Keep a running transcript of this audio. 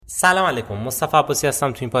سلام علیکم، مصطفی عباسی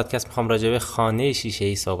هستم. تو این پادکست میخوام راجع به خانه شیشه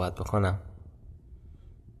ای صحبت بکنم.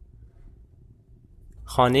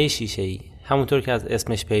 خانه شیشه ای همونطور که از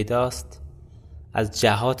اسمش پیداست از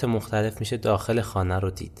جهات مختلف میشه داخل خانه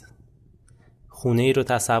رو دید. خونه ای رو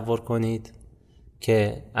تصور کنید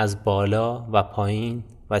که از بالا و پایین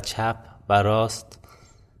و چپ و راست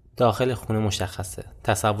داخل خونه مشخصه.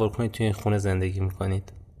 تصور کنید توی این خونه زندگی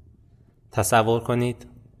میکنید. تصور کنید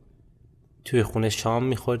توی خونه شام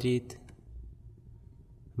میخورید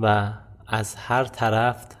و از هر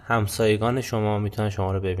طرف همسایگان شما میتونن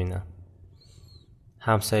شما رو ببینن.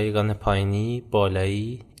 همسایگان پایینی،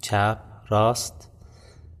 بالایی، چپ، راست،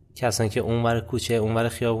 کسانی که اونور کوچه، اونور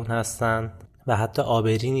خیابون هستن و حتی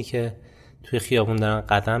آبرینی که توی خیابون دارن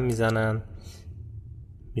قدم میزنن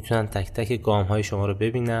میتونن تک تک گام های شما رو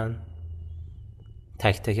ببینن،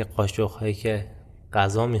 تک تک قاشق هایی که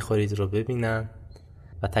غذا میخورید رو ببینن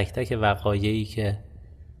و تک تک وقایعی که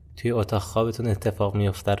توی اتاق خوابتون اتفاق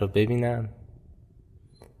میفته رو ببینن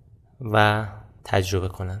و تجربه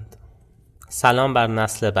کنند. سلام بر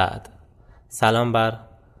نسل بعد. سلام بر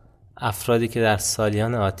افرادی که در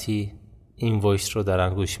سالیان آتی این وایس رو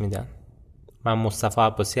دارن گوش میدن. من مصطفی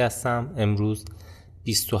عباسی هستم. امروز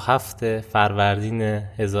 27 فروردین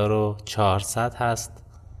 1400 هست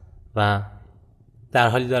و در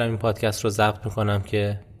حالی دارم این پادکست رو ضبط میکنم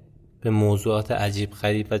که به موضوعات عجیب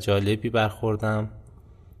غریب و جالبی برخوردم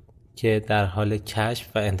که در حال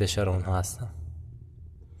کشف و انتشار اونها هستم.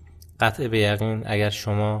 قطع به یقین اگر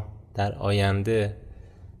شما در آینده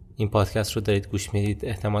این پادکست رو دارید گوش میدید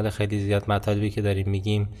احتمال خیلی زیاد مطالبی که داریم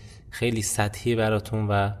میگیم خیلی سطحی براتون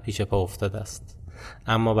و پیش پا افتاده است،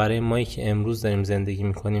 اما برای مایی که امروز داریم زندگی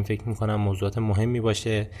میکنیم فکر میکنم موضوعات مهمی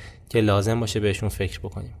باشه که لازم باشه بهشون فکر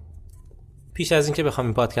بکنیم. پیش از این که بخوام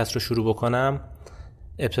این پادکست رو شروع بکنم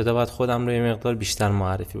ابتدا باید خودم رو یه مقدار بیشتر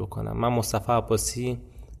معرفی بکنم. من مصطفی عباسی،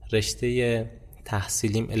 رشته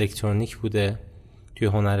تحصیلیم الکترونیک بوده. توی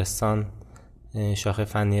هنرستان شاخه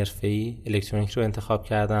فنی حرفه‌ای الکترونیک رو انتخاب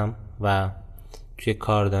کردم و توی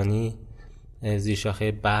کاردانی زیر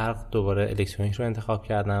شاخه برق دوباره الکترونیک رو انتخاب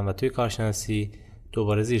کردم و توی کارشناسی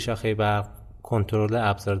دوباره زیر شاخه برق کنترل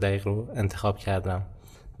ابزار دقیق رو انتخاب کردم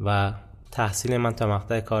و تحصیل من تا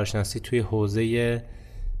مقطع کارشناسی توی حوزه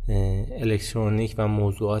الکترونیک و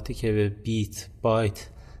موضوعاتی که به بیت، بایت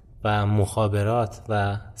و مخابرات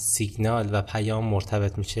و سیگنال و پیام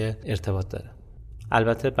مرتبط میشه ارتباط داره.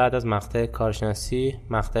 البته بعد از مقطع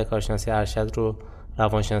کارشناسی ارشد رو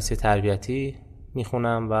روانشناسی تربیتی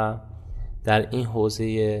میخونم و در این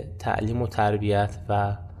حوزه تعلیم و تربیت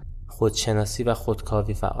و خودشناسی و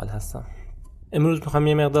خودکاوی فعال هستم. امروز میخوام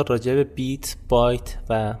یه مقدار راجع به بیت، بایت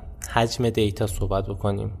و حجم دیتا صحبت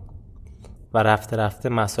بکنیم و رفته رفته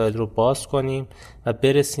مسائل رو باز کنیم و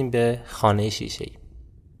برسیم به خانه شیشه‌ای.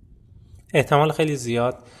 احتمال خیلی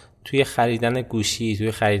زیاد توی خریدن گوشی،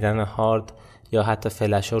 توی خریدن هارد یا حتی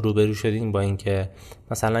فلش ها روبرو شدیم با این که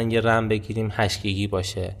مثلا یه رم بگیریم 8 گیگی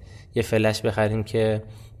باشه، یه فلش بخریم که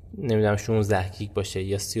نمیدونم 16 گیگ باشه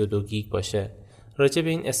یا 32 گیگ باشه. راجع به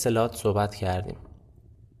این اصطلاحات صحبت کردیم.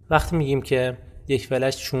 وقتی میگیم که یک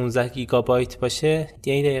فلش 16 گیگابایت باشه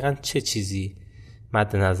یعنی دقیقاً چه چیزی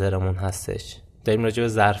مد نظرمون هستش؟ داریم راجع به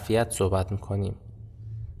ظرفیت صحبت میکنیم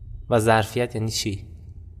و ظرفیت یعنی چی؟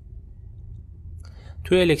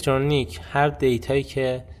 توی الکترونیک هر دیتایی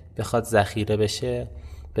که بخواد ذخیره بشه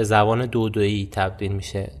به زبان دودویی تبدیل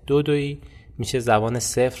میشه. دودویی میشه زبان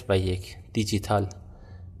 0 و 1، دیجیتال.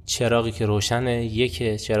 چراغی که روشنه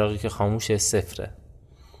 1، چراغی که خاموشه 0.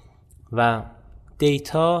 و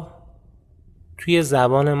دیتا توی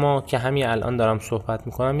زبان ما که همین الان دارم صحبت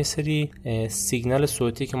میکنم یه سری سیگنال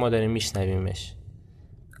صوتی که ما داریم میشنویمش،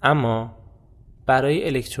 اما برای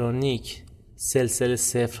الکترونیک سلسله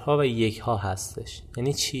صفرها و یکها هستش.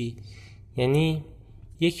 یعنی چی؟ یعنی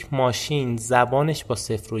یک ماشین زبانش با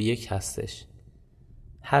 0 و 1 هستش.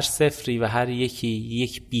 هر صفری و هر یکی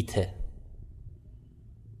یک بیته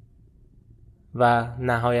و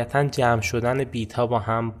نهایتاً جمع شدن بیت ها با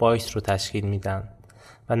هم بایت رو تشکیل میدن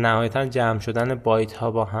و نهایتاً جمع شدن بایت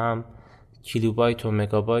ها با هم کیلوبایت و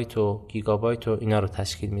مگابایت و گیگابایت و اینا رو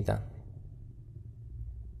تشکیل میدن.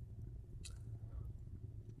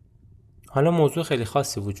 حالا موضوع خیلی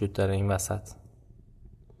خاصی وجود داره این وسط.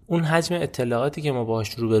 اون حجم اطلاعاتی که ما باهاش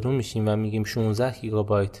روبرو میشیم و میگیم 16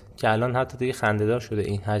 گیگابایت که الان حتی دیگه خنده‌دار شده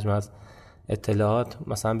این حجم از اطلاعات،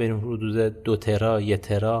 مثلا بین حدود 2 ترا، 1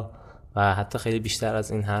 ترا و حتی خیلی بیشتر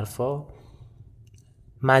از این حرفا،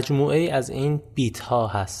 مجموعه از این بیت ها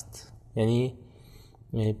هست. یعنی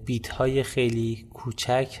بیت های خیلی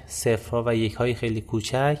کوچک، صفرها و یک های خیلی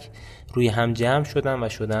کوچک روی هم جمع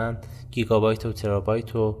شدن گیگابایت و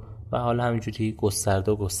ترابایت و حالا همینجوری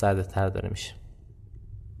گسترده تر داره میشه.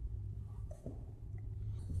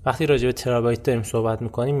 وقتی راجع به ترابایت داریم صحبت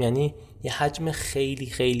میکنیم یعنی یه حجم خیلی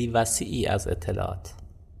خیلی وسیعی از اطلاعات.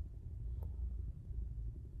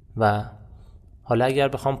 و حالا اگر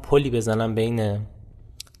بخوام پلی بزنم بین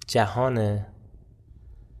جهان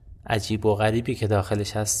عجیب و غریبی که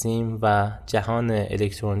داخلش هستیم و جهان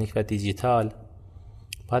الکترونیک و دیجیتال،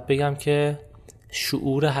 باید بگم که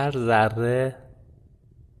شعور هر ذره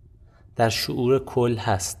در شعور کل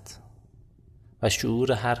هست و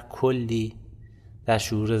شعور هر کلی در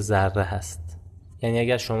شعور ذره هست. یعنی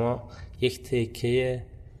اگر شما یک تکه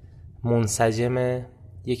منسجم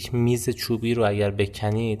یک میز چوبی رو اگر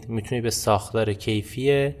بکنید، میتونید به ساختار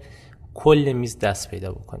کیفی کل میز دست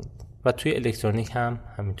پیدا بکنید و توی الکترونیک هم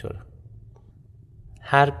همینطوره.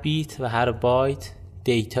 هر بیت و هر بایت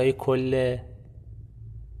دیتای کل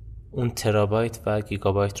اون ترابایت و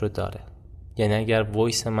گیگابایت رو داره. یعنی اگر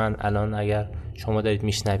وایس من الان اگر شما دارید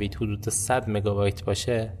میشنوید حدود 100 مگابایت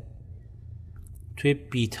باشه، توی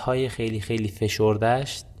بیت های خیلی خیلی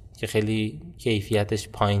فشردهش که خیلی کیفیتش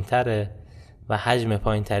پایین تره و حجم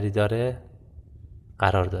پایین تری داره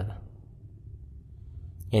قرار داره.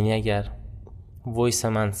 یعنی اگر وایس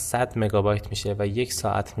من 100 مگابایت میشه و 1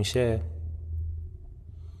 ساعت میشه،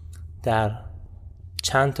 در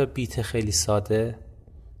چند تا بیت خیلی ساده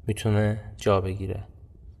میتونه جا بگیره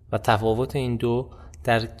و تفاوت این دو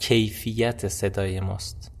در کیفیت صدای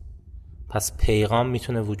ماست. پس پیغام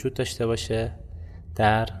میتونه وجود داشته باشه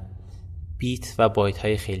در بیت و بایت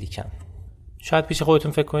های خیلی کم. شاید پیش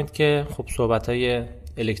خودتون فکر کنید که خب صحبت های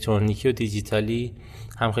الکترونیکی و دیجیتالی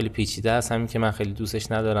هم خیلی پیچیده است، همین که من خیلی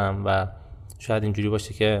دوستش ندارم و شاید اینجوری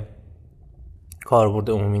باشه که کاربرد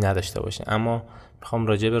عمومی نداشته باشه، اما میخوام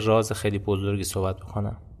راجع به راز خیلی بزرگی صحبت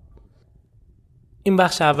بکنم. این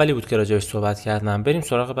بخش اولی بود که راجعش صحبت کردم. بریم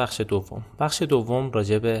سراغ بخش دوم. بخش دوم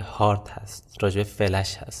راجع به هارد هست، راجع به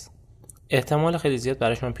فلش هست. احتمال خیلی زیاد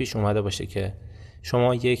برای شما پیش اومده باشه که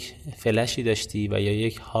شما یک فلشی داشتی و یا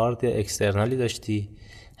یک هارد اکسترنالی داشتی،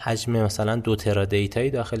 حجم مثلا 2 ترا دیتایی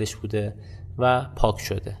داخلش بوده و پاک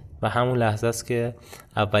شده و همون لحظه است که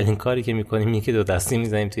اولین کاری که میکنیم یکی 2 دستی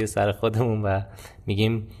میزنیم توی سر خودمون و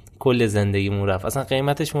میگیم کل زندگیمون رفت، اصلا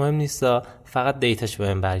قیمتش مهم نیست، فقط دیتاش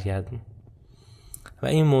بهم برگردون. و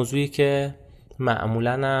این موضوعی که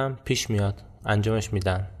معمولاً هم پیش میاد انجامش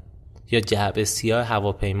میدن، یا جعبه سیاه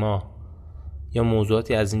هواپیما یا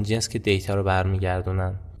موضوعاتی از این جنس که دیتا رو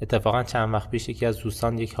برمیگردونن. اتفاقا چند وقت پیش یکی از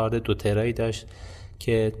دوستان یک هارد 2 ترایی داشت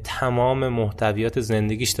که تمام محتویات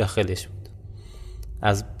زندگیش داخلش بود،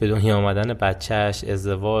 از به دنیا آمدن بچهش،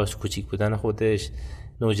 ازدواج، کوچیک بودن خودش،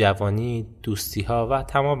 نوجوانی، دوستی ها و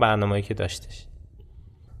تمام برنامه‌ای که داشتش.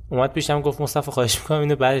 اومد پیشم گفت مصطفی خواهش میکنم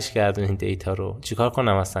اینو برش گردون، این دیتا رو چیکار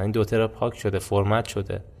کنم؟ اصلا این 2 ترا پاک شده، فرمت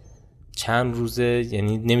شده، چند روزه،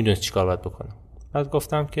 یعنی نمیدونست چیکار باید بکنم. بعد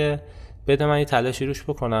گفتم که بده من یه تلاشی روش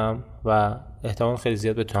بکنم و احتمال خیلی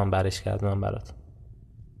زیاد بتونم برش گردونم برات.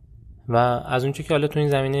 و از اونجایی که حالا تو این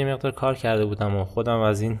زمینه یه مقدار کار کرده بودم و خودم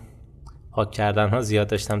از این پاک کردن ها زیاد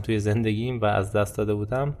داشتم توی زندگیم و از دست داده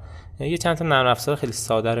بودم، یه چند تا نرم افزار خیلی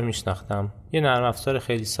ساده رو میشناختم. یه نرم افزار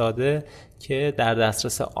خیلی ساده که در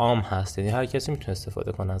دسترس عام هست، یعنی هر کسی میتونه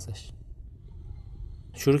استفاده کنه ازش.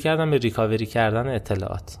 شروع کردم به ریکاوری کردن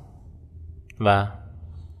اطلاعات و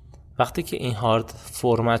وقتی که این هارد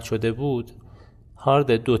فرمت شده بود،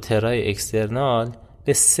 هارد 2 ترای اکسترنال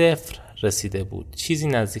به 0 رسیده بود، چیزی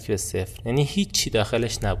نزدیک به 0، یعنی هیچی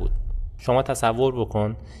داخلش نبود. شما تصور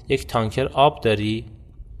بکن یک تانکر آب داری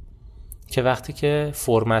که وقتی که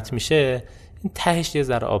فرمت میشه این تهش یه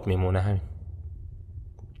ذره آب میمونه همین.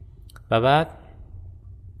 و بعد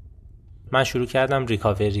من شروع کردم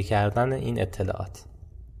ریکاوری کردن این اطلاعات.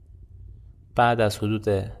 بعد از حدود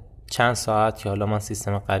چند ساعت که حالا من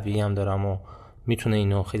سیستم قوی هم دارم و میتونه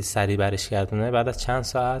اینو خیلی سریع برش گردونه، بعد از چند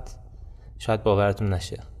ساعت، شاید باورتون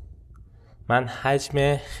نشه، من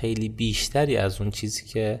حجم خیلی بیشتری از اون چیزی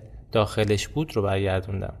که داخلش بود رو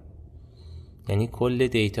برگردوندم. یعنی کل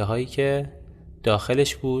دیتا هایی که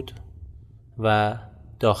داخلش بود و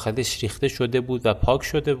داخلش ریخته شده بود و پاک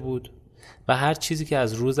شده بود و هر چیزی که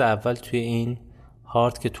از روز اول توی این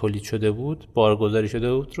هارد که تولید شده بود، بارگذاری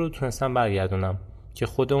شده بود، رو تونستم برگردونم که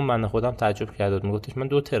من خودم تعجب کردم. میگفتش من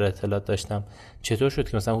 2 ترا اطلاعات داشتم، چطور شد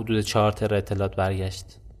که مثلا حدود 4 ترا اطلاعات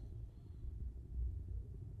برگشت؟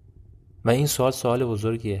 و این سوال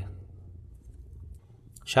بزرگیه.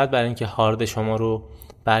 شاید برای اینکه هارد شما رو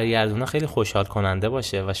برگردونه خیلی خوشحال کننده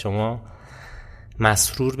باشه و شما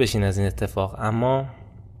مسرور بشین از این اتفاق، اما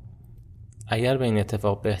اگر به این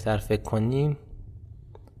اتفاق بهتر فکر کنیم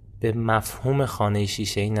به مفهوم خانه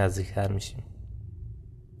شیشه‌ای نزدیکتر میشیم.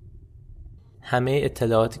 همه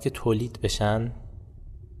اطلاعاتی که تولید بشن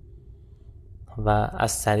و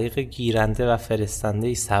از طریق گیرنده و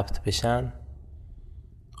فرستنده ثبت بشن،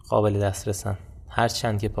 قابل دسترسن، هر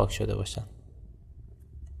چند که پاک شده باشن.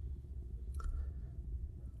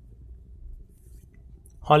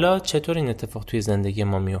 حالا چطور این اتفاق توی زندگی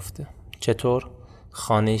ما میفته؟ چطور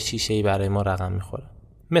خانه شیشه‌ای برای ما رقم میخوره؟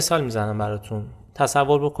 مثال میزنم براتون.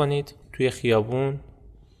 تصور بکنید توی خیابون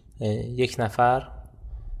یک نفر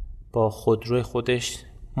با خودروی خودش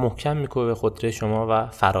محکم میکنه به خودروی شما و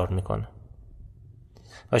فرار میکنه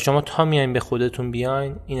و شما تا میایین به خودتون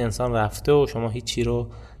بیاین این انسان رفته و شما هیچی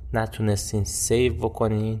رو نتونستین سیو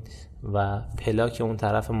بکنین و پلاک اون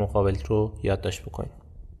طرف مقابل رو یادداشت بکنین.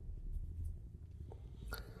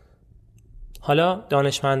 حالا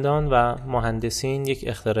دانشمندان و مهندسین یک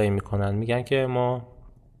اختراعی میکنن، میگن که ما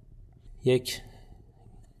یک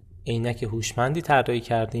عینک هوشمندی طراحی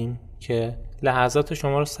کردیم که لحظات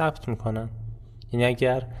شما رو ثبت میکنن. یعنی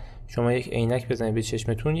اگر شما یک عینک بزنید به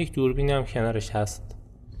چشمتون، یک دوربینی هم کنارش هست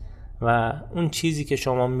و اون چیزی که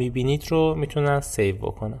شما میبینید رو میتونن سیو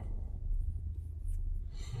بکنن.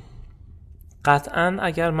 قطعاً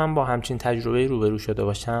اگر من با همچین تجربه روبرو شده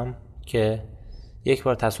باشم که یک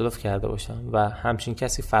بار تصادف کرده باشم و همچین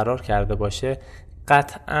کسی فرار کرده باشه،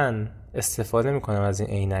 قطعاً استفاده میکنم از این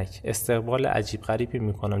عینک، استقبال عجیب غریبی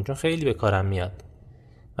میکنم چون خیلی به کارم میاد.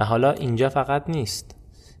 و حالا اینجا فقط نیست،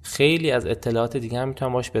 خیلی از اطلاعات دیگه هم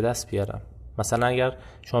میتونم باش به دست بیارم. مثلا اگر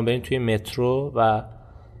شما برین توی مترو و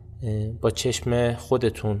با چشم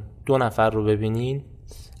خودتون 2 نفر رو ببینین،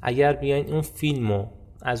 اگر بیاین اون فیلمو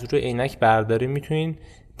از روی عینک بردارین، میتونین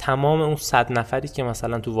تمام اون 100 نفری که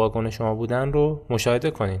مثلا تو واگن شما بودن رو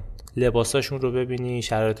مشاهده کنین، لباساشون رو ببینین،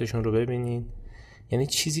 شرایطشون رو ببینین. یعنی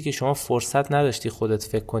چیزی که شما فرصت نداشتی خودت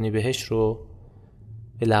فکر کنی بهش رو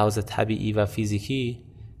به لحاظ طبیعی و فیزیکی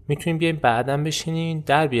میتونین بیاین بعداً بشینین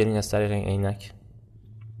در بیارین از طریق این عینک.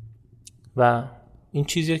 و این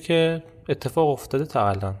چیزیه که اتفاق افتاده تا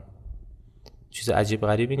الان، چیز عجیب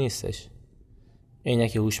غریبی نیستش.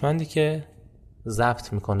 عینک هوشمندی که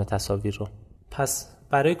ضبط میکنه تصاویر رو. پس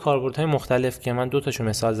برای کاربردهای مختلف که من 2 تاشو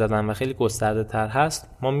مثال زدم و خیلی گسترده تر هست،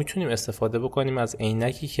 ما میتونیم استفاده بکنیم از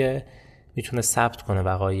عینکی که میتونه ثبت کنه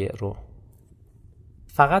وقایع رو.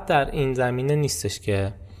 فقط در این زمینه نیستش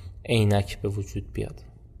که عینک به وجود بیاد.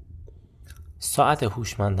 ساعت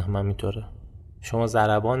هوشمند هم همینطوره. شما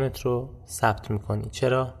ضربانت رو ثبت میکنی.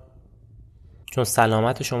 چرا؟ چون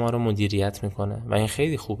سلامت شما رو مدیریت میکنه و این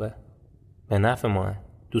خیلی خوبه، به نفع ماه،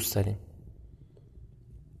 دوست داریم.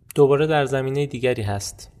 دوباره در زمینه دیگری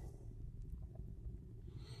هست،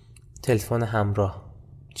 تلفن همراه،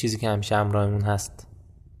 چیزی که همیشه همراهمون هست.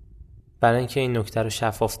 برای اینکه این نکته رو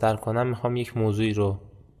شفافتر کنم میخوام یک موضوعی رو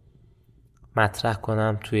مطرح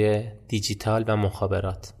کنم توی دیجیتال و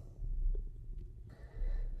مخابرات.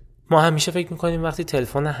 ما همیشه فکر میکنیم وقتی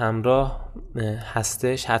تلفن همراه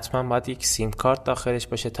هستش حتما باید یک سیم کارت داخلش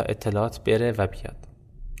باشه تا اطلاعات بره و بیاد،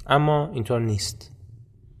 اما اینطور نیست.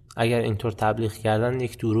 اگر اینطور تبلیغ کردن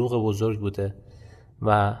یک دروغ بزرگ بوده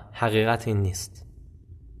و حقیقت این نیست.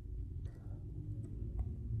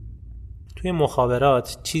 توی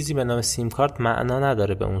مخابرات چیزی به نام سیم کارت معنا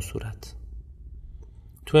نداره به اون صورت.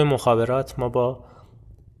 توی مخابرات ما با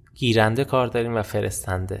گیرنده کار داریم و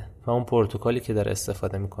فرستنده و اون پروتکلی که داره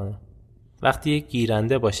استفاده میکنه. وقتی یک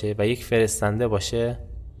گیرنده باشه و یک فرستنده باشه،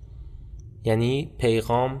 یعنی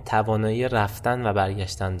پیغام توانایی رفتن و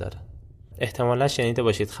برگشتن داره. احتمالا شنیده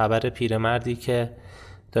باشید خبر پیرمردی که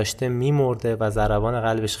داشته میمرده و ضربان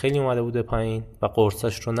قلبش خیلی اومده بوده پایین و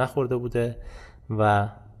قرصاش رو نخورده بوده و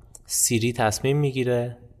سیری تصمیم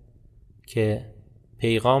میگیره که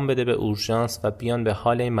پیغام بده به اورژانس و بیان به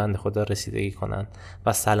حال این بنده خدا رسیدگی کنن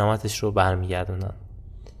و سلامتش رو برمیگردونن.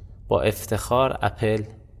 با افتخار اپل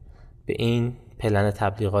به این پلن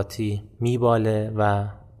تبلیغاتی میباله و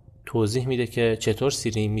توضیح میده که چطور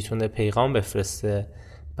سیری میتونه پیغام بفرسته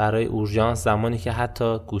برای اورژانس زمانی که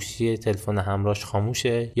حتی گوشی تلفن همراهش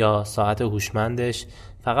خاموشه یا ساعت هوشمندش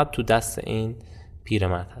فقط تو دست این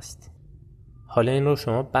پیرمرد هست. حالا این رو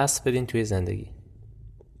شما بس بدین توی زندگی.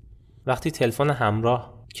 وقتی تلفن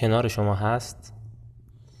همراه کنار شما هست،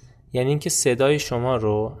 یعنی اینکه صدای شما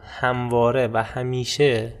رو همواره و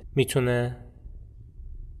همیشه میتونه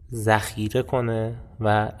ذخیره کنه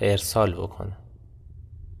و ارسال بکنه.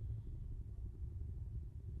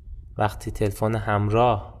 وقتی تلفن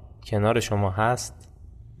همراه کنار شما هست،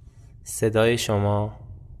 صدای شما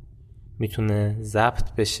میتونه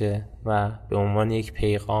ضبط بشه و به عنوان یک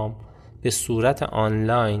پیغام به صورت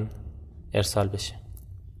آنلاین ارسال بشه.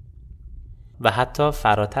 و حتی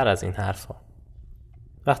فراتر از این حرفا،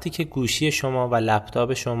 وقتی که گوشی شما و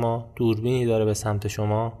لپتاپ شما دوربینی داره به سمت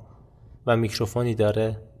شما و میکروفونی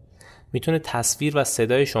داره، میتونه تصویر و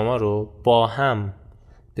صدای شما رو با هم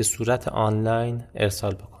به صورت آنلاین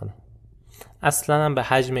ارسال بکنه. اصلا هم به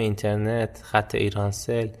حجم اینترنت، خط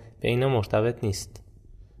ایرانسل به اینا مرتبط نیست،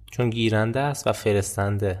 چون گیرنده است و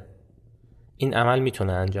فرستنده. این عمل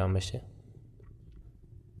میتونه انجام بشه.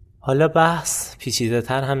 حالا بحث پیچیده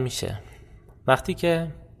تر هم میشه. وقتی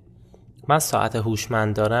که من ساعت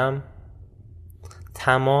هوشمند دارم،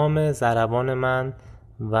 تمام ضربان من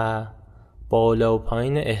و بالا و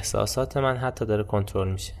پایین احساسات من حتی داره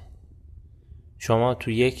کنترل میشه. شما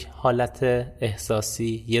تو یک حالت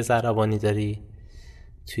احساسی یه ضربانی داری،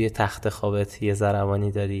 توی تخت خوابت یه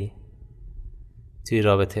ضربانی داری، توی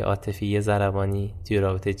رابطه عاطفی یه ضربانی، توی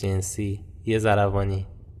رابطه جنسی یه ضربانی،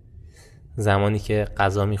 زمانی که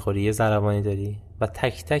غذا میخوری یه ضربانی داری و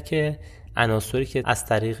تک تک عناصری که از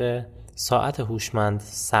طریق ساعت هوشمند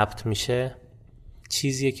ثبت میشه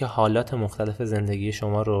چیزیه که حالات مختلف زندگی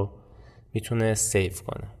شما رو میتونه سیو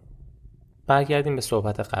کنه. برگردیم به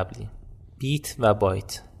صحبت قبلی. بیت و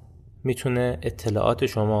بایت میتونه اطلاعات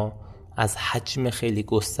شما از حجم خیلی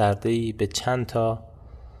گسترده‌ای به چند تا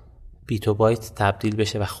بیت و بایت تبدیل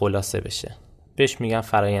بشه و خلاصه بشه. بهش میگن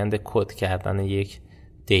فرایند کد کردن یک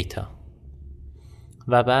دیتا.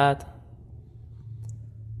 و بعد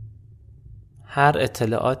هر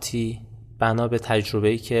اطلاعاتی بنا به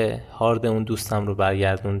تجربه‌ای که هارد اون دوستم رو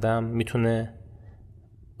برگردوندم میتونه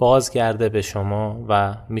بازگرده به شما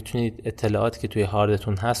و میتونید اطلاعاتی که توی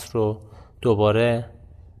هاردتون هست رو دوباره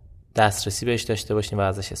دسترسی بهش داشته باشین و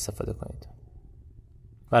ازش استفاده کنید.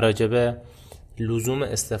 و راجب لزوم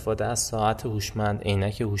استفاده از ساعت هوشمند،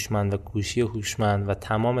 عینک هوشمند و گوشی هوشمند و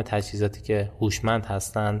تمام تجهیزاتی که هوشمند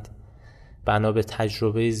هستند بنا به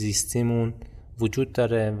تجربه زیستیمون وجود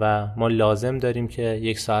داره و ما لازم داریم که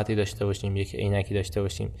یک ساعتی داشته باشیم، یک عینکی داشته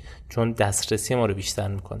باشیم، چون دسترسی ما رو بیشتر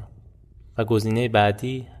میکنه. و گزینه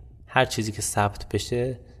بعدی هر چیزی که ثبت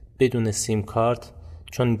بشه بدون سیم کارت،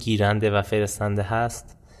 چون گیرنده و فرستنده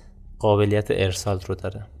هست، قابلیت ارسال رو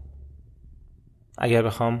داره. اگر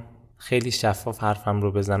بخوام خیلی شفاف حرفم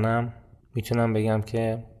رو بزنم میتونم بگم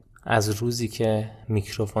که از روزی که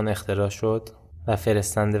میکروفون اختراع شد و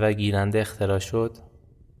فرستنده و گیرنده اختراع شد،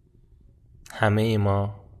 همه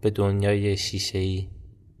ما به دنیای شیشه‌ای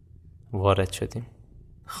وارد شدیم.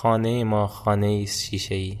 خانه ما خانه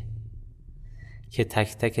شیشه‌ای که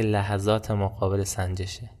تک تک لحظات ما قابل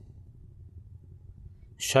سنجشه.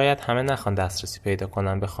 شاید همه نخوان دسترسی پیدا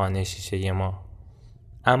کنن به خانه شیشه‌ای ما،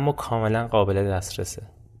 اما کاملا قابل دسترسه.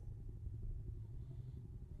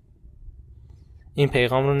 این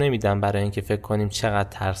پیغام رو نمیدم برای اینکه فکر کنیم چقدر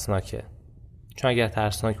ترسناکه، چون اگر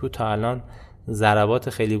ترسناک بود تا الان ضربات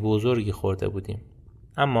خیلی بزرگی خورده بودیم.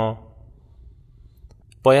 اما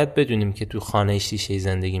باید بدونیم که تو خانه شیشه‌ای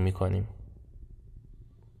زندگی میکنیم.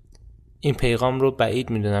 این پیغام رو بعید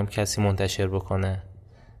میدونم کسی منتشر بکنه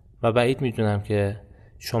و بعید میدونم که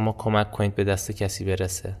شما کمک کنید به دست کسی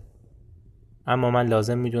برسه. اما من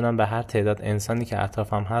لازم میدونم به هر تعداد انسانی که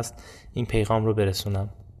اطرافم هست این پیغام رو برسونم.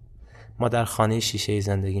 ما در خانه شیشه‌ای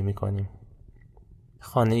زندگی میکنیم.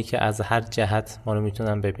 خانه‌ای که از هر جهت ما رو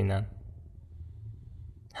میتونن ببینن.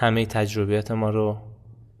 همه تجربیات ما رو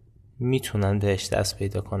میتونن بهش دست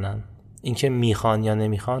پیدا کنن. اینکه میخوان یا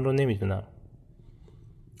نمیخوان رو نمیدونم،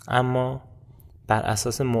 اما بر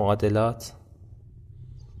اساس معادلات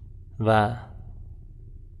و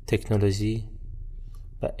تکنولوژی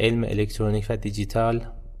و علم الکترونیک و دیجیتال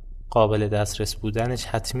قابل دسترس بودنش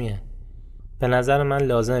حتمیه. به نظر من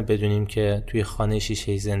لازمه بدونیم که توی خانه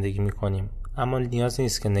شیشه‌ای زندگی میکنیم، اما نیاز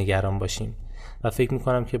نیست که نگران باشیم و فکر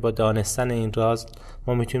میکنم که با دانستن این راز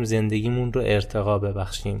ما میتونیم زندگیمون رو ارتقا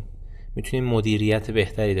ببخشیم، میتونیم مدیریت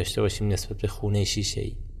بهتری داشته باشیم نسبت به خونه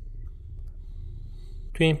شیشه‌ای.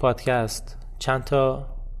 توی این پادکست چند تا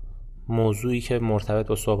موضوعی که مرتبط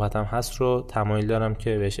با صحبتم هست رو تمایل دارم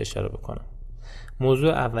که بهش اشاره بکنم.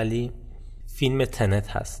 موضوع اولی فیلم تنت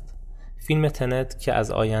هست. فیلم تنت که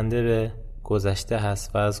از آینده به گذشته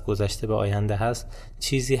هست و از گذشته به آینده هست،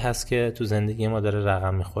 چیزی هست که تو زندگی ما داره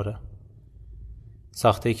رقم میخوره.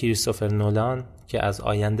 ساخته کریستوفر نولان که از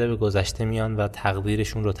آینده به گذشته میان و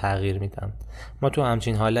تقدیرشون رو تغییر میدن. ما تو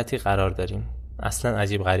همچین حالتی قرار داریم. اصلا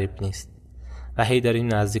عجیب غریب نیست و هی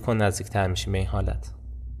داریم نزدیک و نزدیکتر میشیم به این حالت.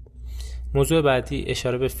 موضوع بعدی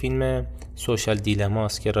اشاره به فیلم سوشال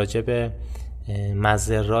دیلماست که راجع به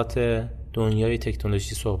مضرات دنیای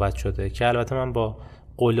تکنولوژی صحبت شده، که البته من با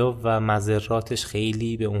غلو و مضراتش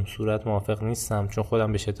خیلی به اون صورت موافق نیستم، چون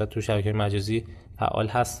خودم به شدت تو شبکه مجازی فعال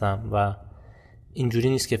هستم و اینجوری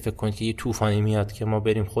نیست که فکر کنید که یه طوفانی میاد که ما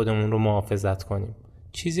بریم خودمون رو محافظت کنیم.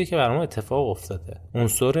 چیزی که برای ما اتفاق افتاده،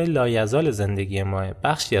 عنصر لایزال زندگی ماه،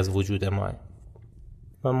 بخشی از وجود ماه.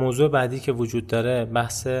 و موضوع بعدی که وجود داره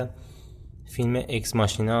بحث فیلم اکس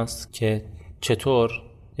ماشیناست که چطور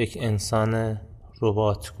یک انسان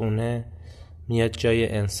رباتگونه میاد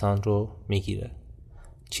جای انسان رو میگیره.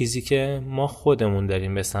 چیزی که ما خودمون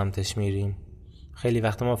داریم به سمتش میریم. خیلی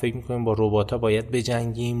وقت ما فکر میکنیم با ربات‌ها باید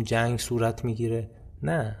بجنگیم، جنگ صورت میگیره.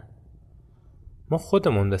 نه، ما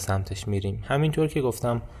خودمون به سمتش میریم. همینطور که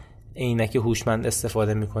گفتم عینک هوشمند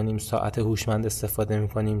استفاده میکنیم، ساعت هوشمند استفاده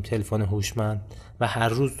میکنیم، تلفن هوشمند و هر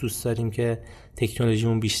روز دوست داریم که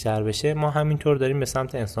تکنولوژیمون بیشتر بشه. ما همینطور داریم به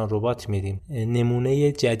سمت انسان ربات میریم.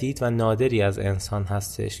 نمونه جدید و نادری از انسان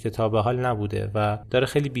هستش که تا به حال نبوده و داره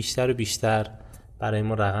خیلی بیشتر و بیشتر برای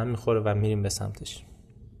ما رقم میخوره و میریم به سمتش.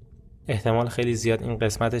 احتمال خیلی زیاد این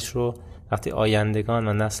قسمتش رو وقتی آیندگان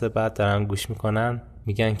و نسل بعد دارن گوش میکنن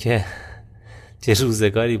میگن که چه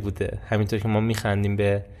روزگاری بوده. همینطور که ما میخندیم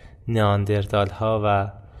به نئاندرتال ها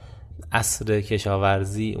و عصر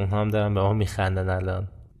کشاورزی، اونها هم دارن به ما میخندن. الان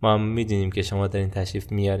ما هم میدونیم که شما دارین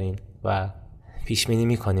تشریف میارین و پیش بینی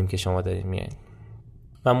میکنیم که شما دارین میارین.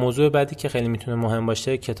 و موضوع بعدی که خیلی میتونه مهم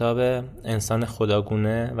باشه کتاب انسان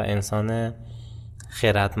خداگونه و انسان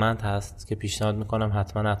خردمند هست که پیشنهاد میکنم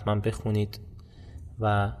حتما بخونید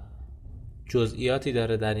و جزئیاتی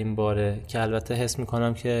داره در این باره که البته حس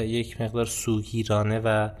میکنم که یک مقدار سوگیرانه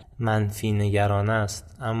و منفی نگرانه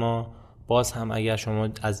است، اما باز هم اگر شما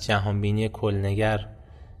از جهانبینی کلنگر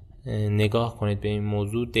نگاه کنید به این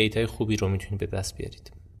موضوع دیتای خوبی رو میتونید به دست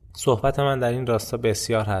بیارید. صحبت من در این راستا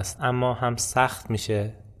بسیار هست، اما هم سخت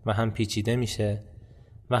میشه و هم پیچیده میشه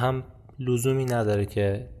و هم لزومی نداره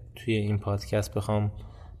که توی این پادکست بخوام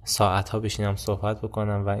ساعتها بشینم صحبت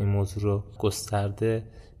بکنم و این موضوع رو گسترده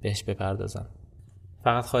بهش بپردازم.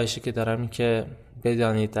 فقط خواهشی که دارم این که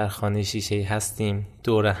بدانید در خانه شیشه‌ای هستیم،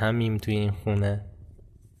 دور همیم توی این خونه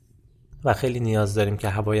و خیلی نیاز داریم که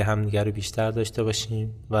هوای همدیگر رو بیشتر داشته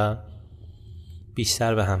باشیم و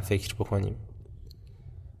بیشتر به هم فکر بکنیم.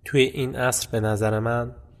 توی این عصر به نظر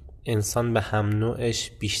من انسان به هم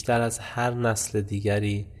نوعش بیشتر از هر نسل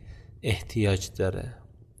دیگری احتیاج داره.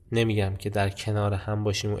 نمیگم که در کنار هم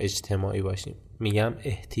باشیم و اجتماعی باشیم، میگم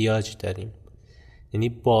احتیاج داریم، یعنی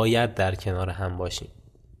باید در کنار هم باشیم.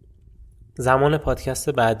 زمان پادکست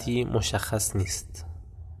بعدی مشخص نیست.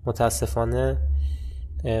 متاسفانه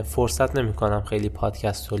فرصت نمی کنم خیلی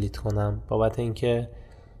پادکست تولید کنم بابت اینکه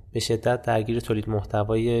به شدت درگیر تولید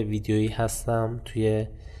محتوای ویدیویی هستم توی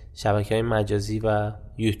شبکه‌های مجازی و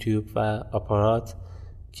یوتیوب و آپارات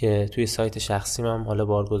که توی سایت شخصیم هم حالا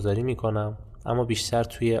بارگذاری میکنم، اما بیشتر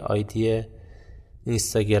توی آیدی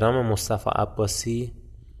اینستاگرام مصطفی عباسی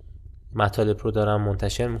مطالب رو دارم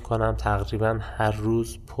منتشر میکنم. تقریبا هر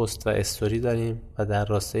روز پست و استوری داریم و در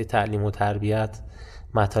راستای تعلیم و تربیت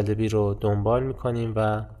مطالبی رو دنبال میکنیم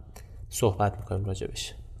و صحبت میکنیم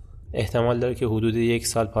راجبش. احتمال داره که حدود 1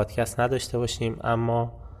 سال پادکست نداشته باشیم،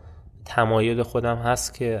 اما تمایل خودم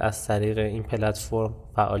هست که از طریق این پلتفرم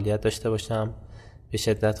فعالیت داشته باشم. به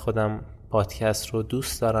شدت خودم پادکست رو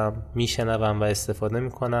دوست دارم، میشنوم و استفاده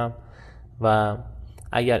میکنم و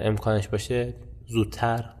اگر امکانش باشه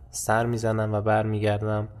زودتر سر میزنم و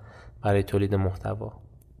برمیگردم برای تولید محتوا.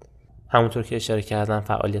 همونطور که اشاره کردم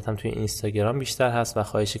فعالیتم توی اینستاگرام بیشتر هست و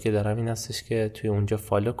خواهشی که دارم این هستش که توی اونجا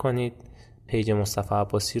فالو کنید پیج مصطفی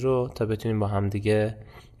عباسی رو تا بتونیم با هم دیگه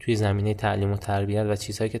توی زمینه تعلیم و تربیت و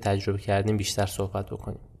چیزهایی که تجربه کردیم بیشتر صحبت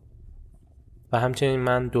بکنیم. و همچنین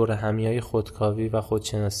من دوره همیای خودکاوی و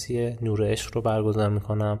خودشناسی نور عشق رو برگزار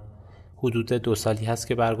میکنم. حدود 2 سالی هست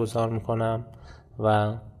که برگزار میکنم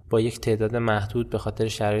و با یک تعداد محدود به خاطر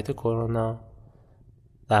شرایط کرونا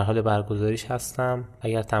در حال برگزاریش هستم.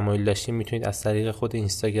 اگر تمایل داشتید میتونید از طریق خود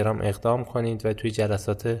اینستاگرام اقدام کنید و توی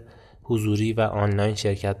جلسات حضوری و آنلاین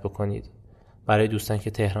شرکت بکنید. برای دوستان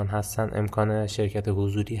که تهران هستن امکان شرکت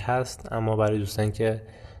حضوری هست، اما برای دوستان که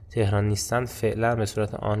تهران نیستن فعلا به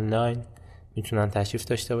صورت آنلاین میتونن تشریف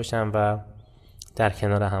داشته باشن و در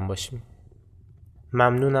کنار هم باشیم.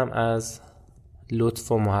 ممنونم از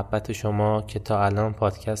لطف و محبت شما که تا الان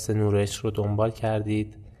پادکست نور عشق رو دنبال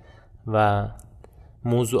کردید و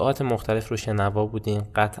موضوعات مختلف رو شنوا بودین.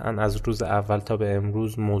 قطعا از روز اول تا به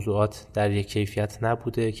امروز موضوعات در یک کیفیت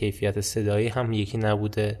نبوده، کیفیت صدایی هم یکی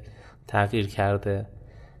نبوده، تغییر کرده،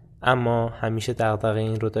 اما همیشه دغدغه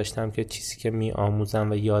این رو داشتم که چیزی که می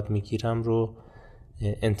آموزم و یاد میگیرم رو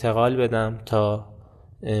انتقال بدم تا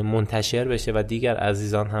منتشر بشه و دیگر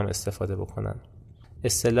عزیزان هم استفاده بکنن.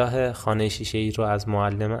 اصطلاح خانه شیشه‌ای رو از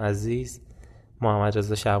معلم عزیز محمد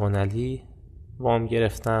رضا شعبانعلی وام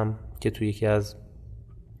گرفتم که توی یکی از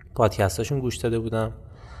پادکستاشون گوش داده بودم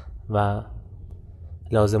و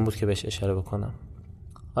لازم بود که بهش اشاره بکنم.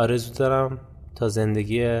 آرزو دارم تا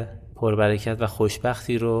زندگی پربرکت و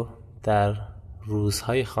خوشبختی رو در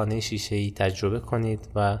روزهای خانه شیشه‌ای تجربه کنید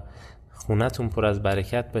و خونتون پر از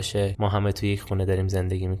برکت باشه. ما همه توی یک خونه داریم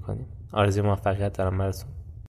زندگی میکنیم. آرزوی موفقیت دارم براتون.